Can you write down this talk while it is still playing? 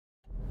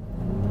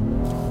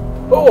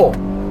Oh,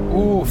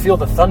 ooh, feel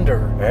the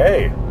thunder.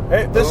 Hey,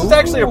 this is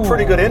actually a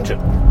pretty good engine.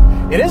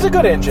 It is a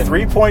good engine.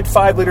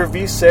 3.5-liter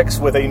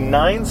V6 with a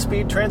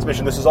 9-speed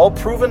transmission. This is all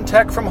proven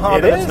tech from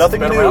Honda. It is. It's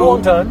nothing Been new. around a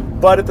long time.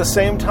 But at the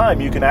same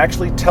time, you can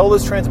actually tell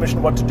this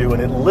transmission what to do,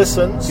 and it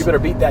listens. You better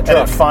beat that truck.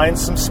 And it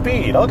finds some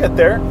speed. I'll get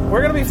there.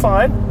 We're going to be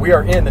fine. We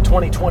are in the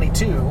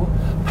 2022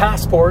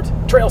 Passport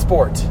Trail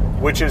Sport.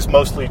 Which is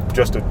mostly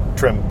just a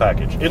trim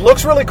package. It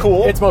looks really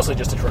cool. It's mostly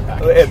just a trim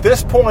package. At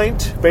this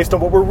point, based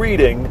on what we're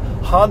reading,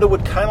 Honda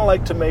would kind of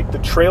like to make the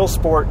Trail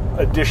Sport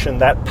Edition,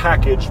 that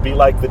package, be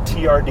like the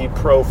TRD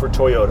Pro for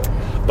Toyota.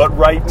 But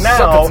right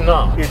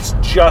now, it's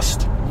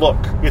just look.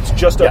 It's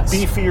just a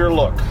beefier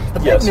look.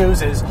 The big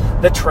news is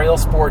the Trail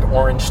Sport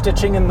orange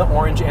stitching and the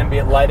orange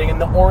ambient lighting and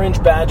the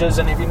orange badges,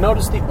 and if you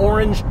notice the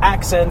orange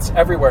accents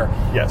everywhere,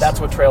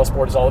 that's what Trail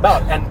Sport is all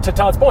about. And to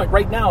Todd's point,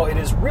 right now it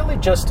is really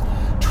just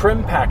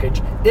trim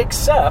package,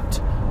 except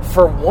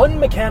for one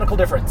mechanical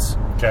difference.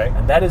 Okay.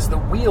 And that is the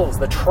wheels,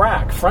 the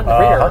track, front and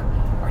rear,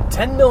 are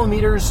 10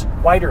 millimeters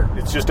wider.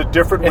 It's just a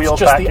different wheel package. It's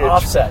just package. the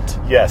offset.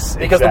 Yes,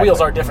 because the wheels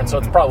are different, so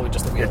it's probably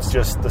just the wheels. It's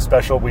just the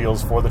special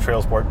wheels for the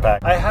Trail Sport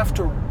pack. I have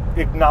to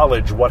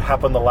acknowledge what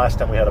happened the last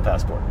time we had a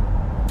Passport.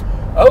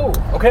 Oh,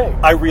 okay.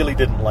 I really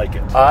didn't like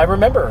it. I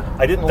remember.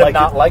 I didn't the like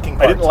not it. liking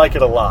part. I didn't like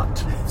it a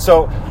lot.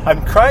 So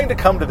I'm trying to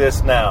come to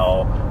this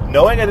now,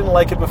 knowing I didn't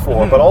like it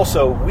before, but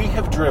also we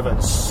have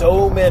driven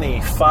so many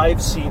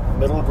 5-seat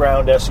middle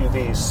ground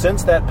SUVs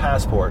since that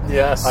Passport.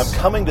 Yes. I'm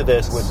coming to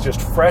this with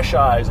just fresh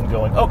eyes and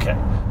going, okay,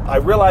 I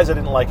realize I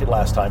didn't like it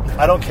last time.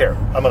 I don't care.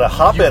 I'm going to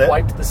hop in it. You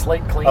wiped the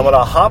slate clean. I'm going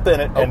to hop in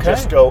it and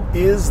just go,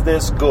 is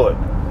this good?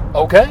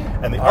 Okay.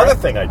 And the other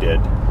thing I did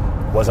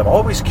was I'm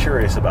always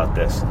curious about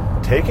this.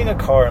 Taking a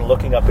car and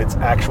looking up its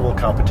actual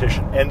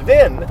competition. And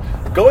then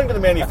going to the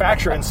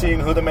manufacturer and seeing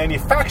who the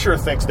manufacturer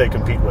thinks they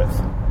compete with.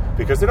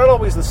 Because they're not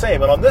always the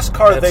same. And on this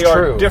car, they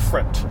are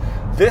different.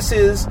 This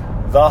is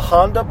the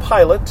Honda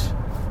Pilot,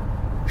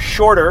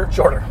 shorter,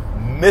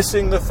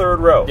 missing the third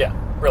row. Yeah,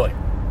 really.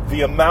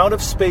 The amount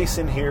of space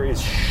in here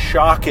is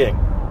shocking.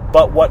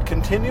 But what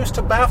continues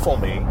to baffle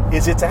me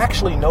is it's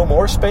actually no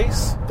more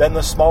space than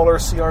the smaller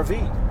CR-V.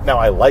 Now,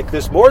 I like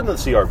this more than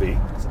the CR-V.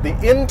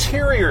 The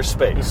interior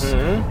space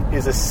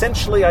is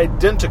essentially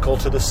identical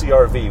to the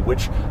CR-V,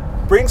 which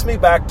brings me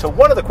back to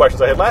one of the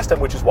questions I had last time,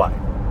 which is why?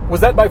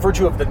 Was that by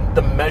virtue of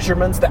the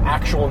measurements, the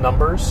actual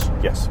numbers?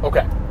 Yes.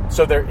 Okay.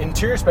 So their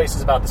interior space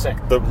is about the same.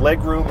 The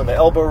leg room and the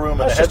elbow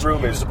room and the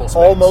headroom is space,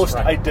 almost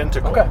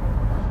identical. Okay.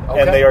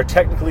 And they are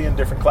technically in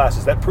different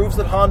classes. That proves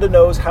that Honda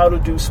knows how to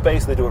do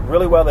space. They do it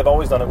really well. They've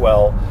always done it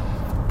well.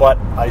 But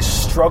I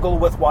struggle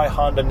with why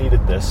Honda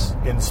needed this,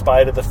 in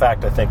spite of the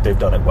fact I think they've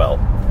done it well.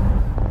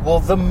 Well,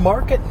 the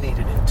market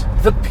needed it.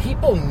 The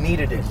people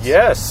needed it.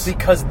 Yes.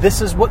 Because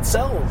this is what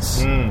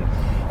sells.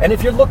 And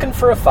if you're looking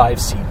for a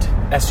 5-seat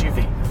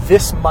SUV,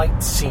 this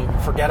might seem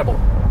forgettable.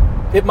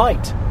 It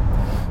might.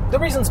 The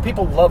reasons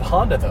people love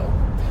Honda, though,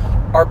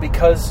 are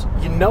because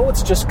you know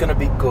it's just going to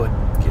be good.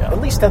 Yeah.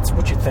 At least that's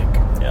what you think.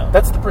 Yeah.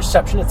 That's the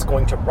perception. It's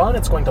going to run.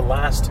 It's going to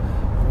last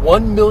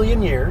 1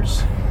 million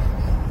years.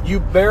 You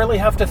barely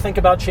have to think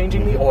about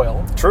changing the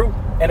oil. True.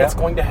 And it's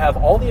going to have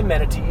all the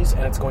amenities,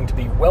 and it's going to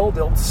be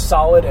well-built,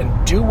 solid,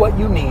 and do what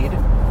you need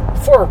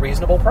for a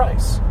reasonable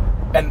price.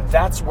 And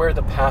that's where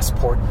the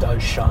Passport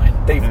does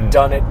shine. They've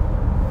done it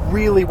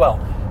really well.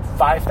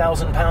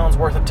 5,000 pounds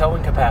worth of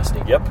towing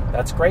capacity. Yep.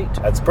 That's great.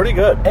 That's pretty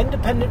good.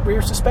 Independent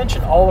rear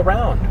suspension all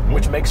around,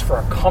 which makes for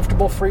a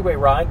comfortable freeway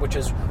ride, which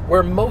is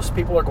where most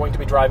people are going to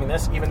be driving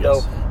this, even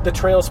though the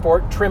Trail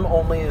Sport trim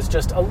only is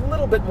just a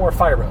little bit more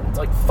Fire Road. It's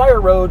like Fire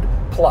Road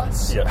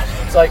Plus. Yeah.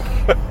 It's like...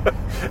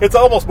 it's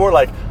almost more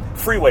like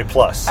Freeway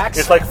Plus.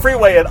 It's like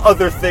Freeway and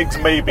other things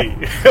maybe.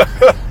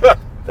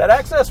 That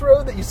access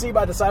road that you see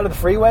by the side of the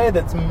freeway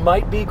that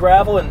might be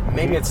gravel and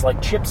maybe it's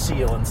like chip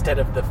seal instead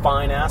of the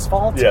fine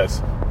asphalt.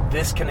 Yes.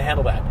 This can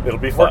handle that. It'll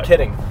be fine. We're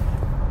kidding.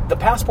 The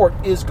Passport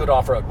is good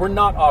off-road. We're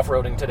not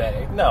off-roading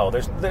today. No,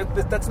 that's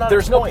not.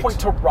 There's no point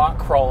to rock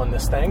crawl in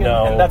this thing,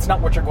 No. and that's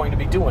not what you're going to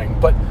be doing.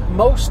 But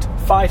most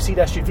 5-seat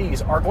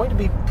SUVs are going to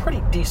be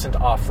pretty decent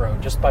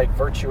off-road just by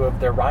virtue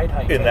of their ride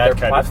height and that their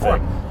kind of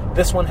platform. thing.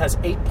 This one has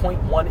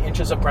 8.1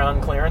 inches of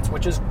ground clearance,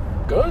 which is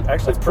good.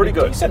 Actually, it's pretty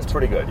good. Decent. It's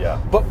pretty good,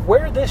 yeah. But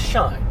where this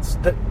shines,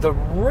 the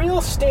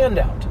real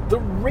standout, the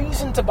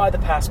reason to buy the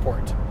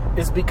Passport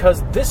is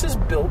because this is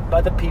built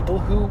by the people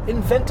who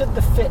invented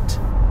the Fit.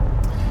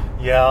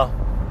 Yeah.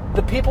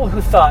 The people who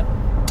thought,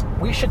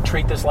 we should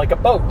treat this like a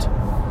boat.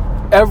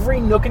 Every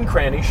nook and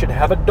cranny should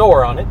have a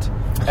door on it,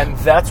 and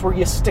that's where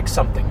you stick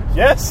something.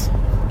 Yes.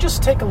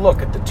 Just take a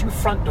look at the 2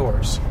 front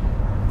doors.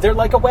 They're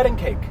like a wedding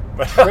cake.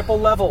 Triple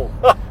level.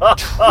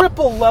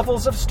 Triple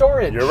levels of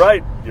storage. You're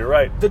right. You're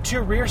right. The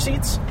 2 rear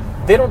seats,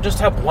 they don't just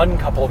have 1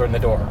 cup holder in the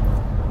door.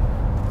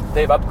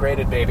 They've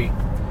upgraded, baby.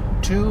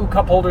 2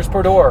 cup holders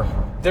per door.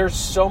 There's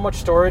so much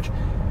storage.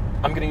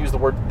 I'm going to use the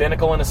word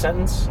binnacle in a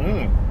sentence.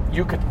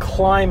 You could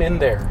climb in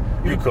there.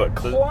 You could.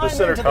 The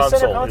center into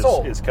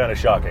console is kind of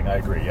shocking. I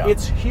agree, yeah.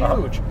 It's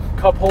huge.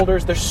 Cup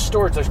holders, there's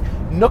storage. There's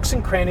nooks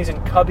and crannies and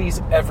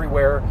cubbies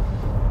everywhere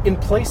in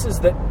places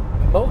that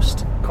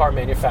most car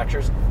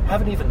manufacturers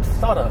haven't even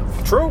thought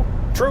of. True.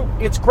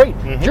 It's great.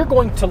 Mm-hmm. You're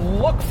going to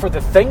look for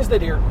the things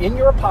that are in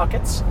your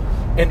pockets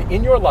and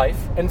in your life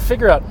and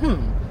figure out,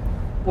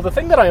 will the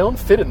thing that I own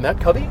fit in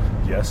that cubby?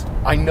 Yes.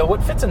 I know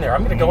what fits in there.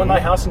 I'm going to go in my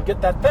house and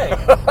get that thing.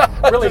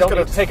 Really don't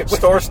need to take it with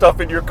store me. Stuff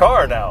in your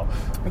car now.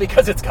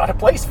 Because it's got a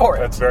place for it.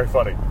 That's very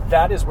funny.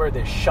 That is where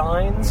this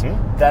shines.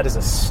 Mm-hmm. That is a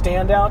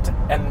standout.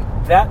 And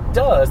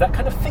that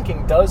kind of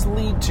thinking does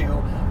lead to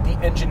the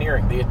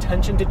engineering, the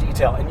attention to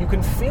detail, and you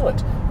can feel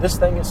it. This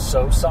thing is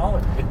so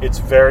solid. It's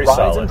very solid.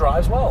 Rides and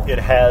drives well. It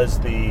has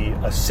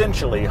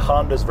essentially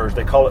Honda's version.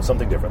 They call it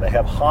something different. They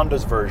have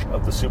Honda's version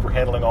of the super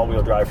handling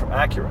all-wheel drive from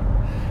Acura.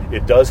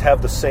 It does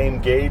have the same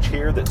gauge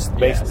here. That's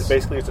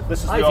basically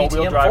this is the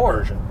all-wheel drive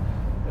version.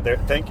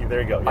 Thank you.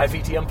 There you go. Yes.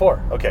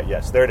 iVTM4. Okay,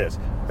 yes, there it is.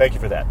 Thank you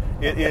for that.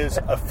 It is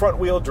a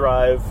front-wheel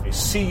drive, a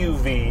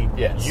CUV,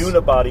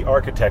 unibody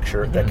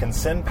architecture that can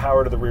send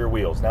power to the rear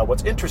wheels. Now,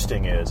 what's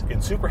interesting is,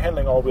 in super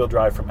handling all-wheel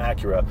drive from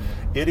Acura,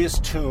 it is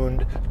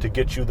tuned to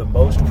get you the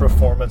most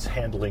performance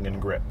handling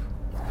and grip.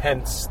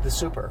 Hence the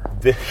super.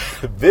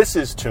 This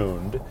is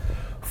tuned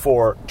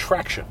for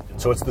traction.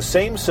 So it's the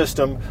same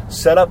system,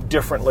 set up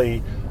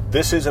differently.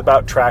 This is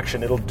about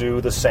traction. It'll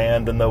do the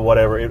sand and the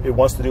whatever. It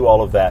wants to do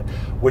all of that.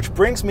 Which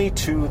brings me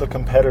to the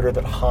competitor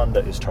that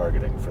Honda is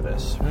targeting for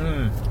this.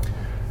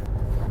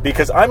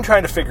 Because I'm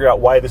trying to figure out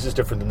why this is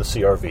different than the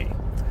CR-V.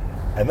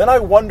 And then I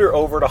wander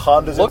over to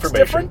Honda's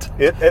information. Different?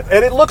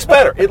 And it looks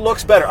better. It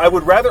looks better. I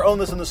would rather own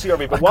this than the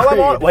CR-V. But while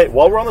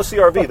we're on the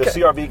CR-V, the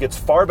CR-V gets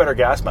far better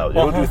gas mileage.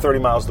 It'll do 30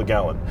 miles to the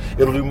gallon.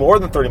 It'll do more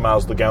than 30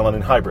 miles to the gallon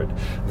in hybrid.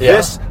 Yeah.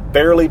 This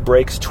barely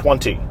breaks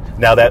 20.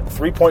 Now, that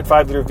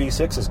 3.5-liter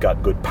V6 has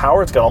got good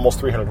power. It's got almost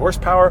 300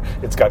 horsepower.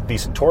 It's got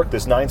decent torque.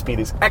 This 9-speed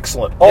is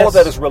excellent. All of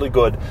that is really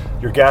good.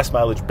 Your gas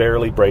mileage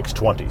barely breaks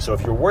 20. So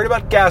if you're worried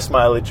about gas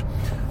mileage,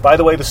 by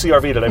the way, the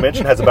CR-V that I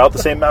mentioned has about the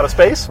same amount of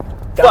space.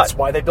 That's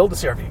why they build the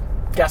CR-V.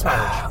 Gas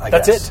mileage.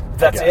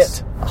 That's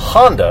it.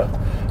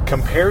 Honda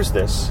compares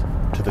this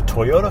to the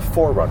Toyota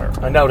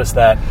 4Runner. I noticed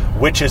that.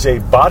 Which is a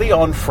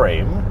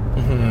body-on-frame,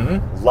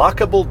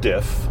 lockable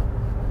diff,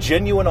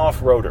 genuine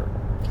off-roader.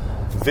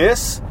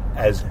 This,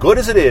 as good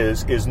as it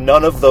is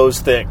none of those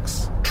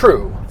things.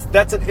 True.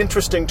 That's an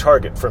interesting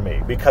target for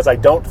me because I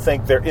don't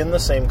think they're in the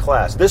same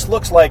class. This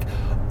looks like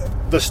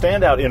the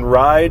standout in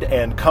ride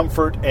and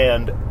comfort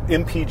and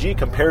MPG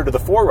compared to the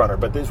 4Runner,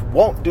 but this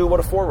won't do what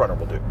a 4Runner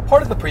will do.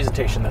 Part of the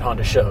presentation that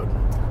Honda showed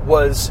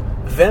was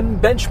them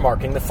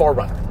benchmarking the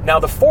 4Runner. Now,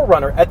 the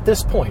 4Runner at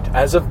this point,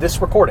 as of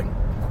this recording,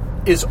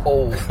 is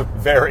old.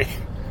 Very.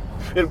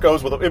 It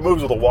moves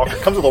with a walker.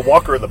 It comes with a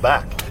walker in the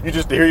back.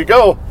 Here you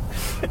go.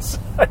 It's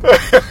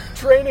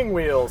training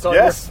wheels on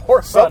your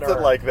 4Runner. Something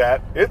like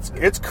that.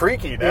 It's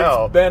creaky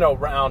now. It's been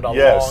around a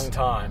long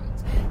time.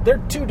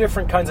 They're two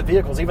different kinds of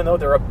vehicles, even though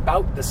they're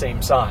about the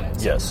same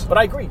size. Yes. But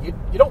I agree,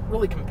 you don't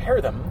really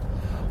compare them.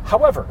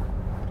 However,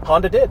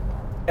 Honda did.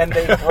 And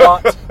they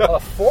brought a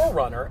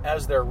 4Runner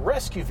as their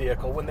rescue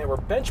vehicle when they were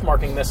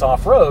benchmarking this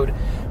off-road.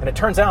 And it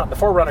turns out the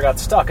 4Runner got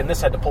stuck and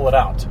this had to pull it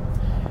out.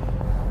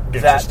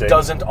 That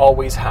doesn't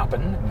always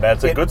happen.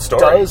 That's a good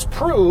story. It does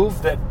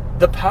prove that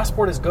the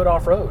Passport is good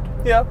off-road.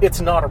 Yeah.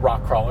 It's not a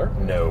rock crawler.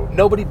 No.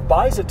 Nobody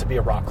buys it to be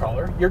a rock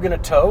crawler. You're going to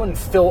tow and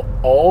fill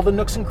all the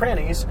nooks and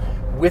crannies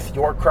with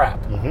your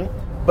crap.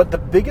 Mm-hmm. But the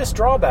biggest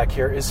drawback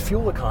here is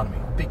fuel economy,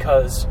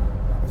 because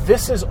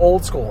this is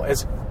old school.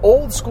 As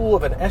old school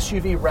of an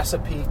SUV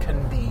recipe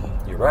can be.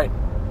 You're right.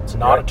 It's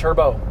not a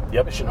turbo.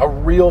 Yep. A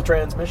real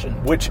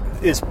transmission. Which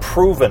is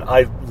proven.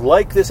 I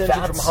like this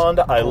engine from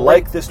Honda. I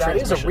like this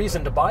transmission. That is a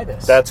reason to buy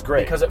this. That's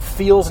great. Because it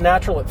feels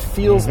natural. It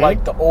feels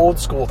like the old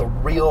school, the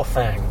real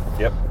thing.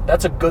 Yep.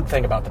 That's a good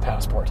thing about the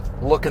Passport.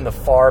 Look in the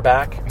far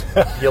back.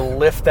 You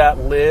lift that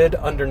lid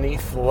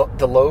underneath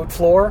the load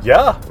floor.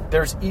 Yeah.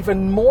 There's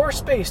even more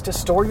space to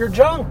store your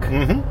junk.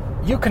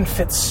 Mm-hmm. You can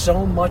fit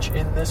so much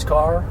in this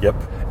car. Yep.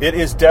 It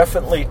is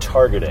definitely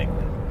targeting.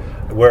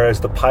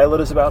 Whereas the Pilot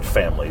is about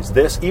families,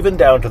 this, even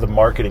down to the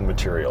marketing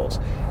materials,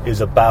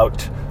 is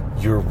about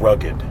you're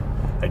rugged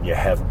and you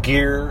have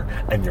gear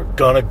and you're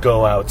gonna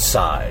go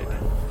outside.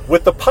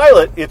 With the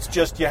Pilot, it's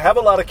just you have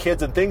a lot of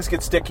kids and things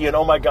get sticky and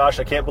oh my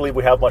gosh, I can't believe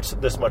we have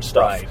this much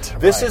stuff.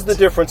 This is the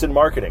difference in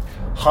marketing.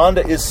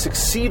 Honda is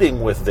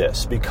succeeding with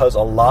this because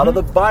a lot of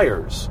the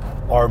buyers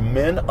are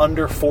men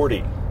under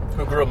 40.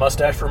 Who grew a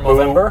mustache for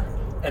Movember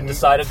and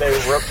decided they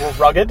were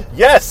rugged.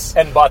 Yes.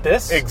 And bought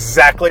this.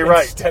 Exactly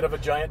right. Instead of a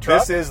giant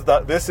truck.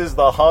 This is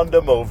the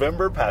Honda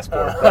Movember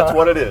Passport. That's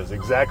what it is.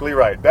 Exactly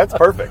right. That's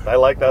perfect. I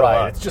like that a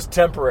lot. It's just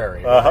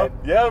temporary. Right?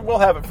 Yeah, we'll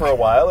have it for a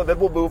while, and then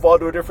we'll move on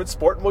to a different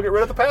sport, and we'll get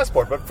rid of the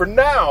Passport. But for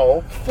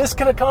now... This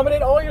can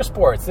accommodate all your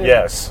sports.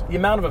 Yes. The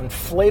amount of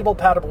inflatable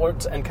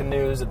paddleboards and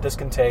canoes that this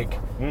can take,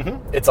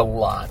 it's a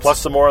lot. Plus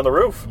some more on the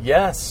roof.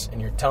 Yes.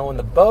 And you're towing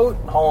the boat,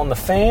 hauling the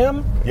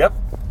fam. Yep.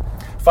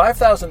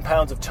 5,000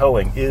 pounds of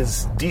towing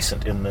is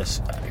decent in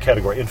this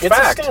category. In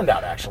fact, it's a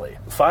standout, actually.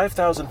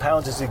 5,000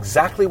 pounds is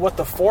exactly what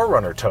the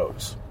 4Runner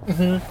tows.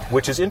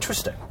 which is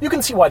interesting. You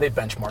can see why they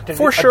benchmarked it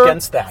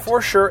against that.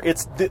 For sure.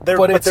 They're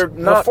not.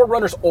 The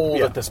 4Runner's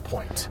old at this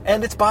point.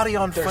 And it's body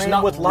on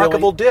frame with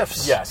lockable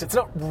diffs. Yes, it's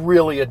not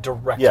really a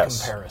direct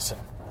comparison.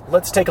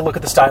 Let's take a look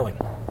at the styling.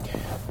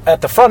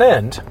 At the front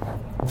end,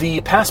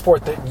 the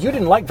Passport that you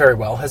didn't like very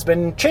well has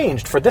been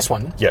changed for this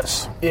one.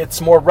 Yes.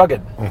 It's more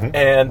rugged.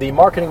 And the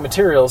marketing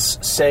materials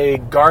say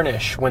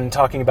garnish when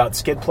talking about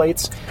skid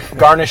plates.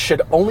 Garnish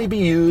should only be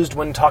used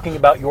when talking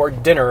about your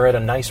dinner at a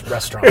nice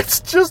restaurant. It's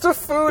just a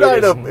food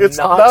item. It's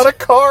not a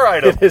car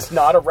item. It is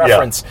not a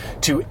reference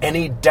to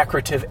any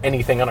decorative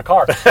anything on a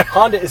car.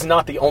 Honda is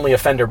not the only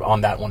offender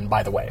on that one,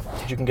 by the way.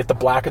 You can get the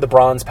black or the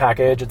bronze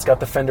package. It's got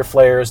the fender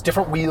flares,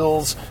 different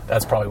wheels.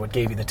 That's probably what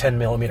gave you the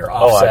 10mm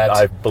offset.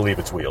 I believe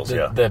it's wheels,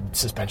 The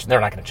suspension. They're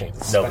not going to change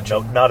the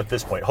suspension. No, not at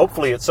this point.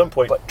 Hopefully at some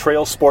point, but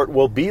Trail Sport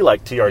will be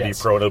like TRD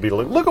Pro, and it'll be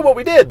like, look at what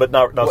we did, but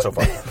not so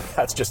far.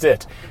 That's just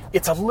it.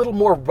 It's a little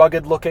more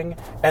rugged looking,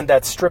 and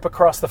that strip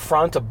across the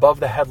front above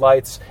the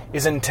headlights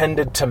is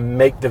intended to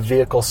make the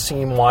vehicle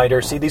seem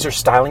wider. See, these are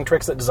styling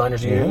tricks that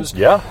designers use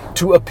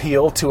to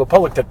appeal to a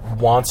public that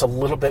wants a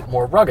little bit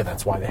more rugged.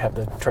 That's why they have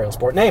the Trail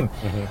Sport name.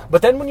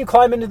 But then when you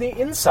climb into the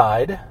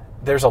inside,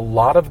 there's a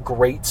lot of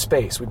great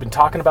space. We've been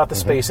talking about the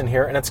space in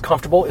here, and it's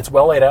comfortable, it's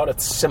well laid out,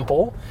 it's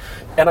simple,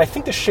 and I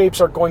think the shapes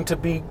are going to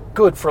be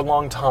good for a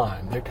long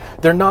time.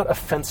 They're not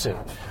offensive.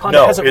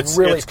 Honda hasn't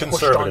really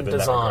pushed on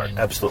design.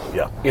 Absolutely,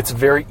 yeah. It's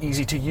very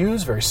easy to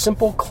use, very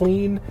simple,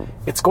 clean.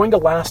 It's going to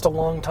last a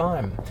long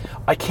time.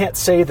 I can't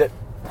say that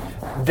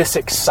this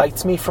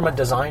excites me from a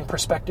design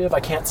perspective. I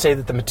can't say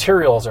that the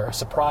materials are a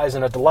surprise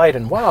and a delight,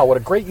 and wow, what a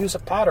great use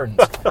of patterns.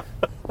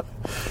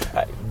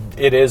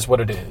 It is what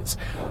it is.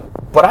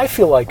 But I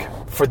feel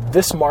like for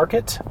this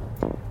market,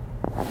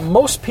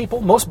 most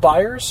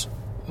buyers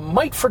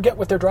might forget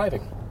what they're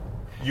driving.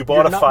 You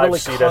bought a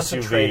 5-seat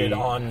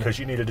SUV because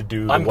you needed to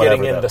do I'm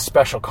getting in the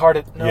special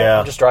car.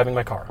 I'm just driving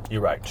my car.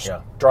 You're right.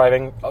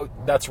 Driving. Oh,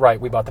 that's right.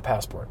 We bought the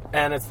Passport.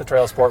 And it's the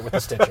Trail Sport with the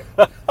stitching.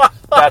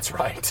 That's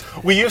right.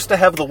 We used to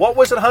have the, what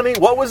was it, honey?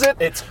 What was it?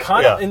 It's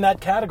kind of in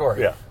that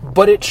category. Yeah.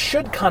 But it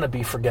should kind of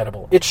be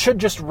forgettable. It should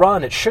just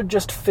run. It should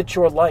just fit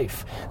your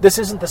life. This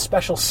isn't the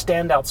special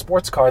standout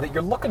sports car that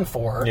you're looking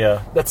for.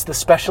 Yeah. That's the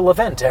special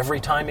event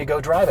every time you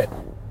go drive it.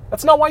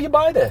 That's not why you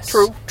buy this.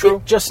 True.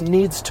 It just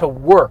needs to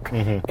work,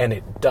 and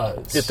it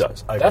does. It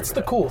does. That's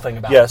the cool thing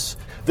about it. Yes.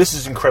 This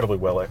is incredibly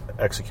well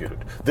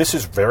executed. This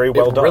is very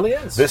well done. It really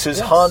is. This is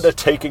Honda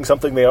taking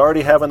something they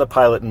already have in the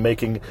Pilot and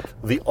making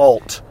the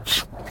Alt.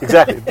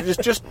 Exactly.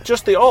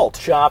 just the Alt.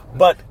 Shop.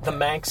 But the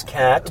Manx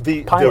Cat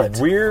Pilot.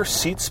 The rear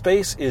seat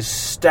space is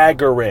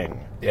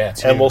staggering. Yeah,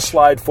 it's and huge. we'll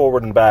slide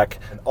forward and back.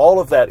 And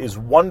all of that is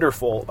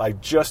wonderful. I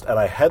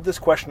had this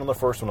question on the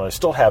first one, and I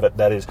still have it.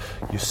 That is,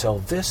 you sell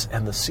this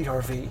and the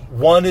CR-V.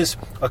 One is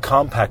a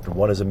compact and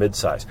one is a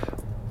midsize.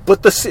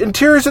 But the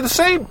interiors are the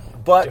same.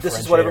 But this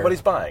is what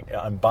everybody's buying.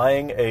 I'm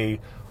buying a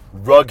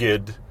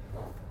rugged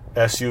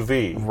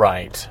SUV.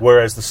 Right.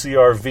 Whereas the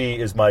CR-V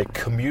is my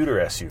commuter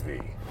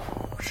SUV.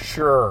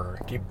 Sure.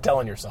 Keep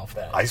telling yourself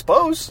that. I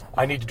suppose.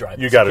 I need to drive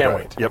this. You got to Can't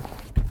drive wait. it. Yep.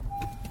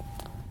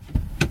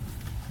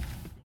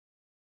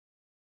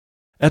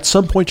 At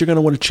some point, you're going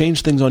to want to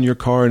change things on your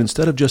car, and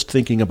instead of just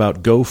thinking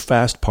about go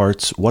fast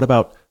parts, what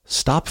about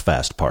stop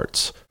fast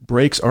parts?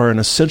 Brakes are an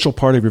essential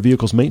part of your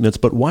vehicle's maintenance,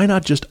 but why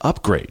not just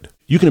upgrade?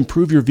 You can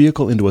improve your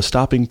vehicle into a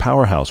stopping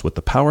powerhouse with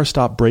the Power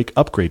Stop Brake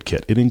Upgrade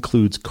Kit. It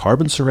includes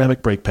carbon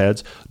ceramic brake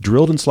pads,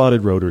 drilled and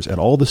slotted rotors, and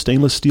all the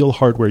stainless steel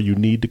hardware you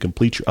need to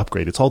complete your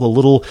upgrade. It's all the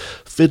little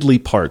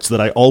fiddly parts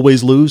that I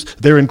always lose.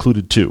 They're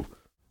included too.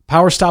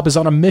 PowerStop is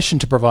on a mission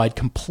to provide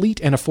complete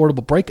and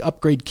affordable brake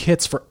upgrade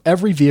kits for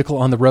every vehicle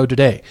on the road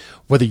today.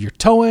 Whether you're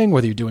towing,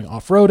 whether you're doing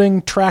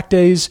off-roading, track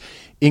days,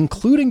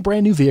 including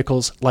brand new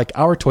vehicles like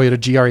our Toyota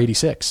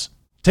GR86.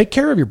 Take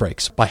care of your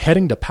brakes by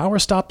heading to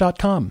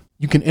powerstop.com.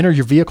 You can enter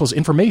your vehicle's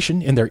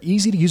information in their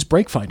easy-to-use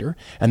brake finder,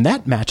 and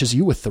that matches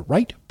you with the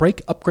right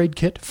brake upgrade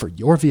kit for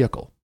your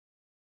vehicle.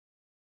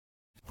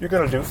 You're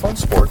going to do fun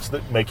sports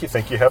that make you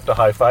think you have to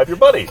high-five your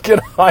buddy. Get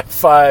a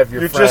high-five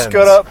your friends. You just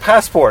got a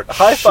Passport.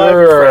 High-five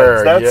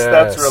your friends.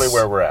 That's really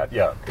where we're at,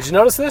 yeah. Did you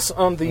notice this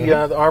on the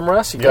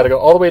armrest? You got to go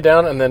all the way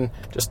down and then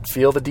just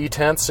feel the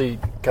detent, so you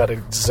got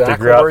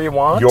exactly where you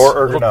want. Your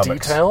ergonomics. Little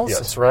details, yes.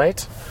 That's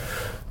right.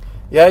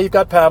 Yeah, you've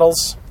got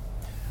paddles.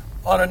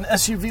 On an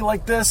SUV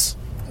like this,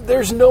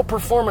 there's no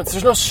performance.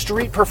 There's no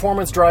street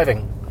performance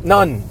driving.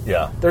 None.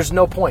 Yeah. There's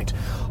no point.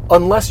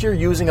 Unless you're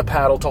using a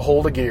paddle to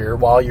hold a gear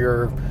while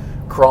you're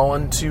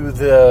crawling to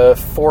the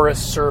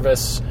Forest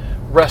Service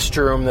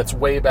restroom that's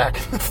way back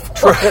in the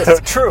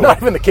forest. True.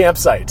 Not even the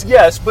campsite.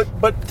 Yes, but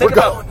think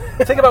about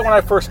when I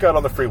first got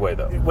on the freeway,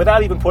 though.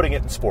 Without even putting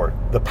it in sport,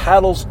 the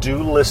paddles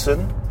do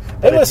listen,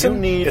 Hey,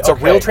 listen, it's a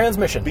real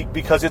transmission.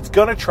 Because it's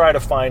going to try to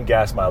find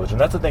gas mileage,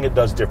 and that's the thing it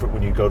does different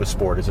when you go to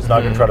sport, is it's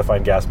not going to try to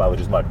find gas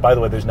mileage as much. By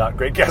the way, there's not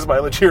great gas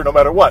mileage here no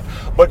matter what.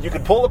 But you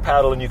can pull the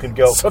paddle and you can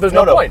go, so there's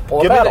no point.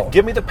 Pull the paddle.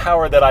 Give me the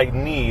power that I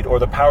need or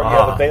the power you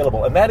have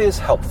available, and that is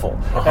helpful.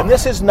 And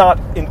this is not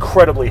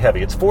incredibly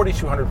heavy. It's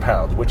 4,200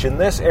 pounds, which in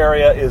this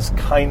area is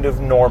kind of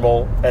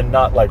normal and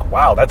not like,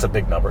 wow, that's a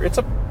big number. It's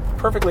a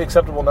perfectly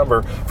acceptable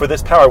number for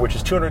this power, which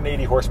is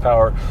 280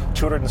 horsepower,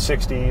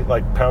 260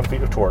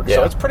 pound-feet of torque. Yeah.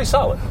 So it's pretty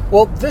solid.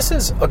 Well, this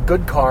is a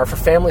good car for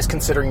families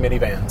considering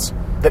minivans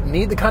that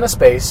need the kind of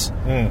space,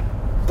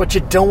 but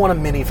you don't want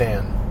a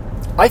minivan.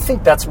 I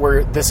think that's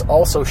where this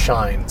also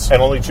shines.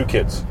 And only 2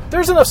 kids.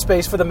 There's enough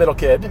space for the middle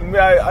kid.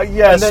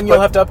 Yes. And then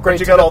you'll have to upgrade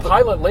to the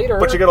Pilot later.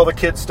 But you get all the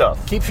kid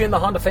stuff. Keeps you in the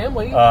Honda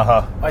family.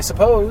 I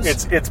suppose.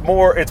 It's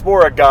more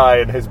a guy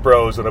and his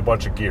bros and a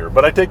bunch of gear.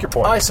 But I take your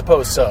point. I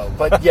suppose so.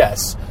 But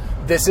yes,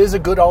 this is a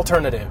good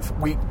alternative.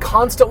 We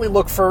constantly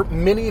look for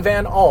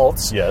minivan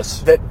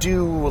alts that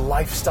do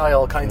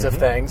lifestyle kinds of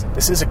things.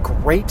 This is a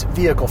great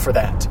vehicle for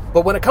that.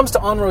 But when it comes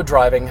to on-road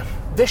driving,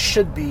 this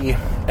should be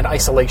an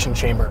isolation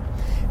chamber.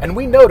 And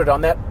we noted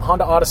on that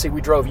Honda Odyssey we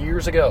drove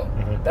years ago.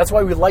 That's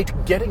why we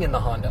liked getting in the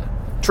Honda.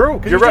 True,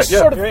 because you right. Just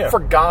sort of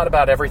forgot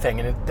about everything,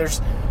 and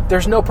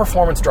there's no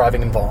performance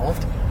driving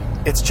involved.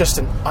 It's just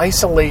an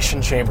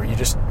isolation chamber. You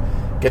just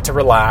get to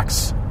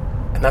relax,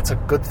 and that's a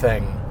good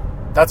thing.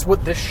 That's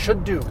what this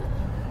should do.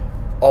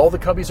 All the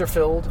cubbies are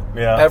filled.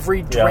 Yeah.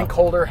 Every drink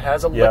holder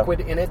has a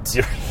liquid in it.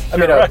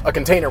 A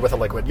container with a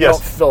liquid. You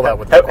don't fill that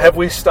with liquid. Have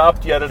we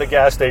stopped yet at a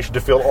gas station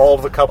to fill all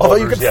of the cup holders?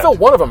 Although you could fill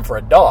one of them for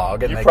a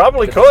dog. And you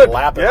probably could.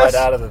 Lap it right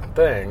out of the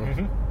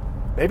thing.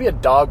 Maybe a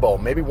dog bowl.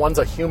 Maybe one's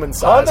a human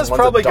size. Honda's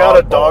probably got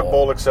a dog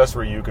bowl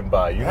accessory you can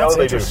buy. You know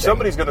they do.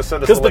 Somebody's going to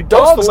send us a link. Because the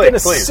dog's going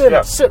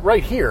to sit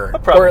right here.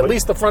 Or at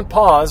least the front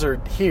paws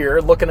are here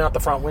looking out the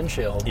front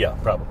windshield. Yeah,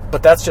 probably.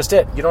 But that's just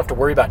it. You don't have to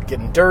worry about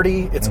getting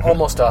dirty. It's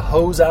almost a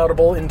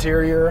hose-outable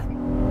interior.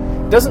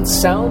 Doesn't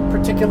sound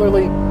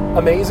particularly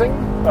amazing.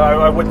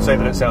 I wouldn't say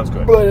that it sounds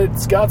good. But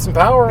it's got some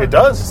power. It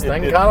does. This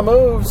thing kind of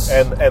moves.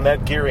 And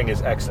that gearing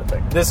is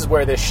excellent. This is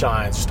where this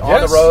shines. Just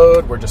on the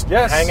road, we're just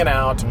hanging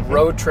out,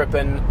 road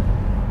tripping.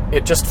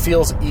 It just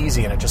feels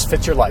easy and it just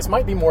fits your life. It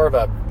might be more of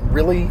a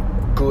really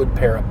good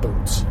pair of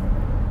boots.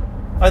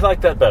 I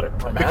like that better.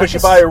 Because you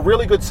buy a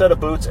really good set of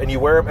boots and you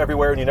wear them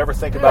everywhere and you never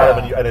think about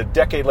them. And a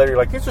decade later, you're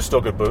like, these are still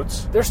good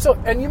boots. They're still,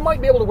 and you might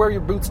be able to wear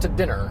your boots to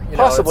dinner.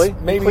 Possibly.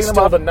 Maybe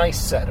still the nice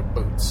set of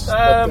boots.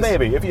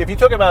 Maybe. If you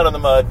took them out in the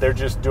mud, they're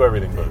just do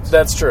everything boots.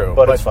 That's true.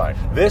 But it's fine.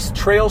 This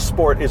Trail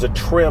Sport is a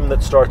trim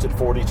that starts at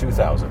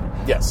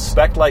 $42,000. Yes.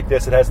 Spec like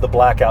this, it has the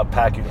blackout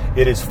package.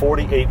 It is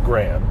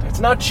 $48,000. It's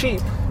not cheap,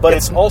 but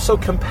it's also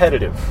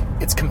competitive.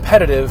 It's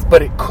competitive,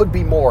 but it could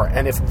be more.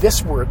 And if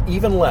this were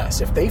even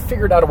less, if they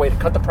figured out a way to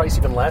cut the price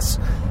even less,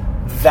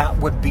 that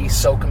would be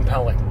so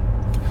compelling.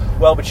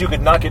 Well, but you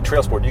could not get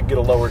Trail Sport. You can get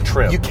a lower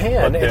trim. You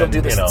can. It'll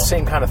do the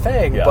same kind of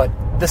thing, but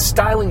the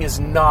styling is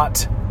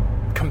not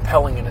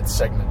compelling in its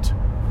segment.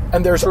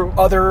 And there's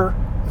other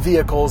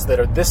vehicles that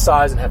are this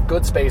size and have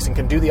good space and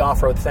can do the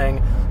off-road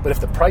thing, but if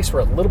the price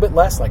were a little bit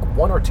less, like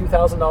 $1,000 or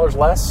 $2,000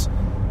 less,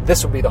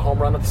 this would be the home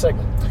run of the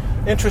segment.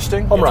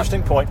 Interesting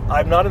point.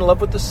 I'm not in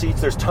love with the seats.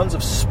 There's tons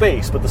of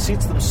space, but the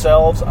seats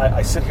themselves,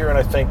 I sit here and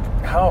I think,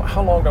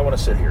 how long do I want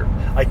to sit here?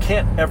 I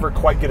can't ever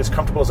quite get as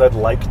comfortable as I'd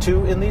like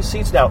to in these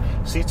seats. Now,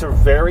 seats are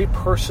very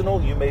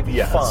personal. You may be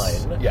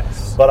fine.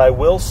 Yes. But I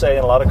will say,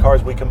 in a lot of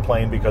cars we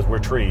complain because we're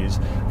trees,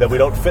 that we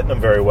don't fit in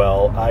them very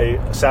well.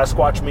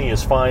 Sasquatch me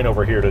is fine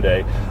over here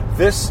today.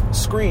 This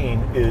screen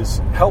is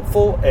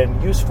helpful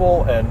and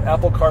useful, and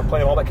Apple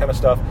CarPlay and all that kind of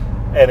stuff.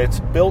 And it's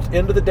built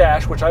into the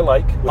dash, which I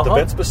like, with the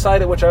vents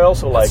beside it, which I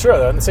also like. That's true.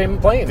 They're on the same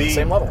plane, the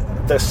same level.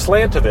 The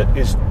slant of it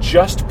is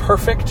just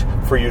perfect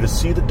for you to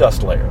see the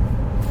dust layer.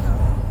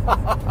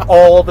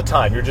 All the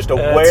time. You're just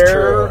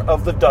aware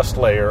of the dust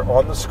layer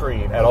on the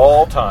screen at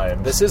all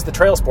times. This is the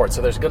Trail Sport,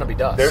 so there's going to be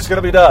dust. There's going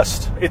to be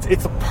dust.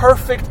 It's a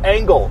perfect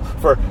angle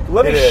for,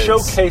 let me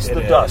showcase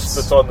the dust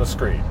that's on the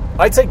screen.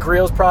 I'd say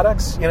Griot's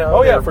products,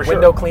 for sure.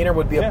 Window cleaner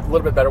would be a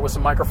little bit better with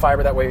some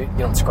microfiber. That way you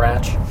don't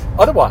scratch.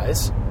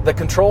 Otherwise, the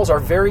controls are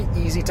very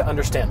easy to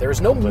understand. There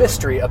is no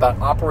mystery about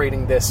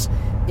operating this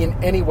in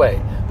any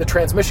way. The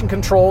transmission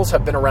controls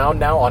have been around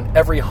now on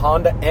every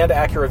Honda and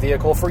Acura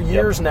vehicle for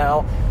years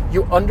now.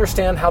 You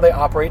understand how they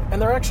operate, and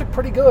they're actually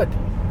pretty good.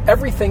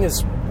 Everything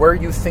is where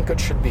you think it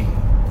should be.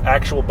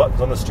 Actual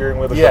buttons on the steering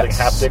wheel. There's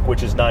something haptic,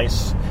 which is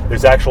nice.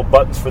 There's actual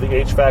buttons for the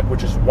HVAC,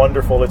 which is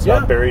wonderful. It's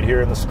not buried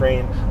here in the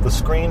screen. The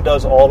screen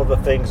does all of the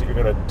things that you're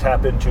going to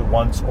tap into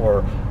once,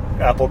 or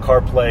Apple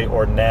CarPlay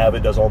or Nav.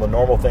 It does all the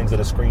normal things that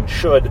a screen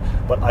should,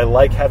 but I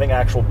like having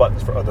actual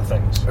buttons for other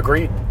things.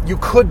 Agreed. You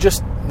could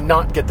just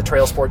not get the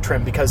Trail Sport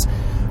trim, because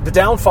the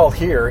downfall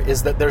here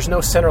is that there's no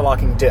center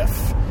locking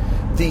diff.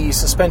 The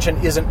suspension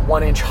isn't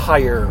 1 inch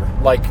higher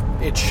like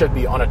it should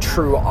be on a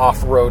true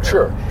off-road.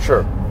 Sure.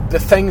 The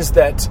things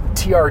that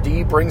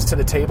TRD brings to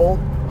the table,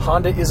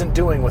 Honda isn't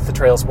doing with the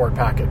Trail Sport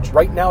package.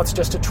 Right now, it's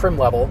just a trim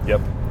level. Yep.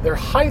 They're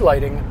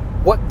highlighting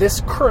what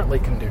this currently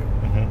can do.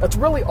 That's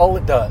really all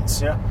it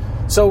does. Yeah.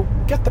 So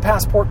get the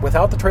Passport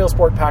without the Trail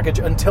Sport package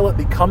until it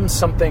becomes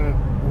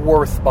something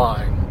worth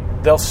buying.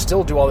 They'll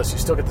still do all this. You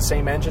still get the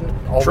same engine,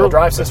 all-wheel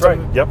drive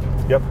system. That's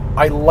right. Yep.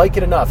 I like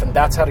it enough, and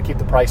that's how to keep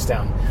the price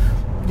down.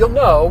 You'll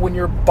know when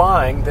you're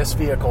buying this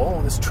vehicle,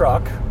 this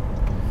truck,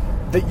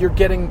 that you're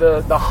getting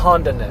the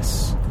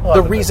Honda-ness.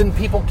 The reason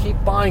people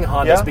keep buying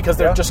Hondas because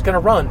they're just going to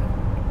run.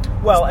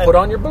 Well, put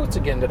on your boots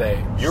again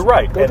today. You're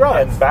right. Go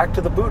drive. And back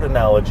to the boot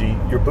analogy,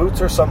 your boots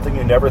are something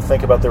you never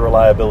think about their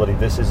reliability.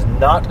 This is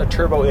not a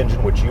turbo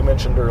engine, which you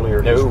mentioned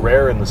earlier. No. It's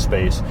rare in the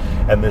space.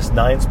 And this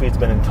 9-speed's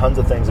been in tons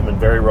of things and been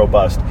very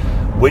robust.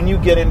 When you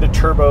get into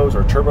turbos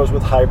or turbos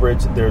with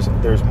hybrids,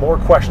 there's more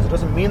questions. It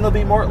doesn't mean they'll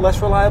be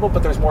less reliable,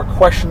 but there's more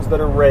questions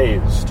that are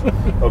raised.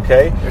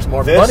 Okay? There's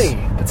more money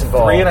that's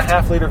involved.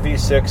 3.5-liter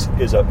V6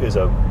 is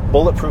a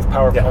bulletproof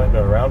power plant,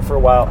 been around for a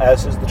while,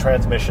 as is the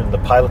transmission. The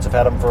pilots have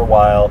had them for a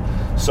while.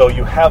 So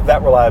you have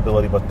that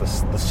reliability, but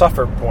the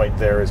suffer point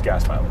there is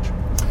gas mileage.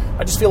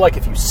 I just feel like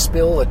if you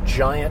spill a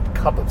giant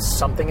cup of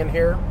something in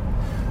here,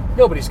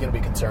 nobody's going to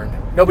be concerned.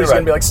 Nobody's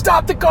going to be like,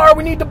 stop the car,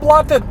 we need to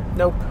block the...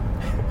 Nope.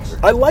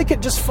 I like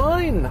it just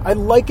fine. I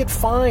like it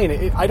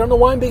fine. I don't know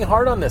why I'm being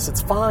hard on this.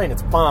 It's fine.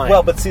 It's fine.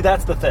 Well, but see,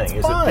 that's the thing,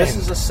 is that this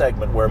is a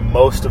segment where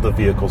most of the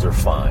vehicles are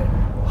fine.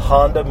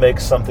 Honda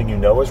makes something you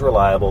know is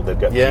reliable. They've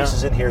got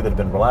pieces in here that have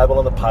been reliable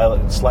on the Pilot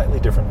in slightly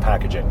different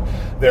packaging.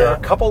 There are a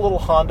couple little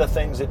Honda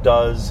things it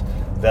does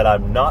that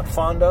I'm not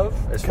fond of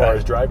as far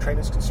as drivetrain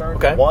is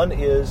concerned. Okay. One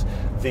is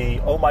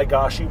the, oh my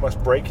gosh, you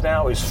must brake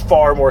now, is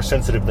far more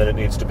sensitive than it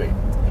needs to be.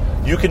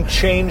 You can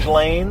change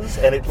lanes,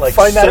 and it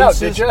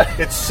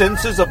it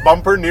senses a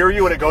bumper near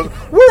you, and it goes,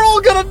 we're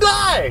all going to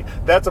die!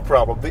 That's a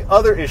problem. The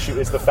other issue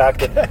is the fact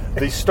that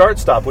the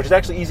start-stop, which is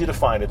actually easy to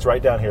find, it's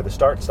right down here, the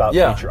start-stop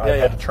feature, I've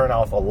had to turn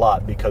off a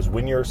lot, because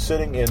when you're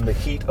sitting in the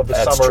heat of the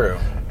summer,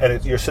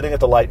 and you're sitting at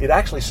the light, it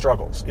actually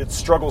struggles. It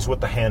struggles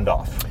with the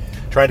handoff.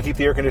 Trying to keep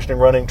the air conditioning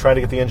running, trying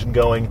to get the engine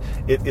going,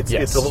 it's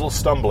a little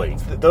stumbly.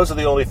 Those are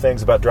the only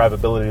things about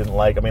drivability I didn't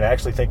like. I mean, I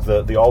actually think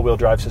the all-wheel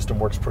drive system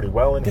works pretty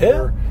well in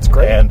here. It's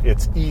great. And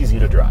it's easy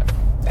to drive.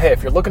 Hey,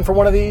 if you're looking for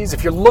one of these,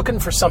 if you're looking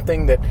for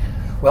something that,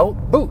 well,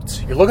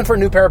 boots. You're looking for a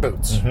new pair of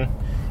boots.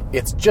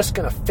 It's just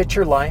going to fit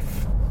your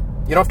life.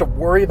 You don't have to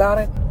worry about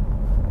it.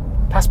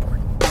 Passport.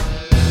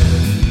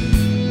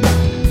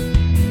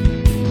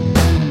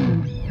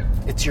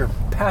 It's your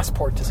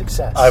passport to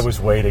success. I was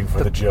waiting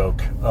for the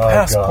joke. Oh,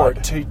 passport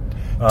God.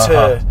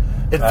 to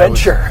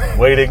adventure. I was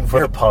waiting for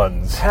the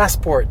puns.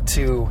 Passport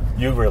to...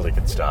 You really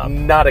can stop.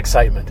 Not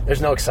excitement.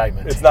 There's no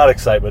excitement. It's not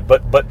excitement,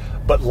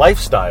 but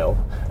lifestyle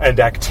and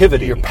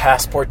activity. Your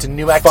passport to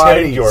new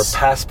activities. Find your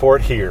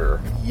passport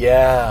here.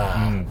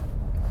 Yeah.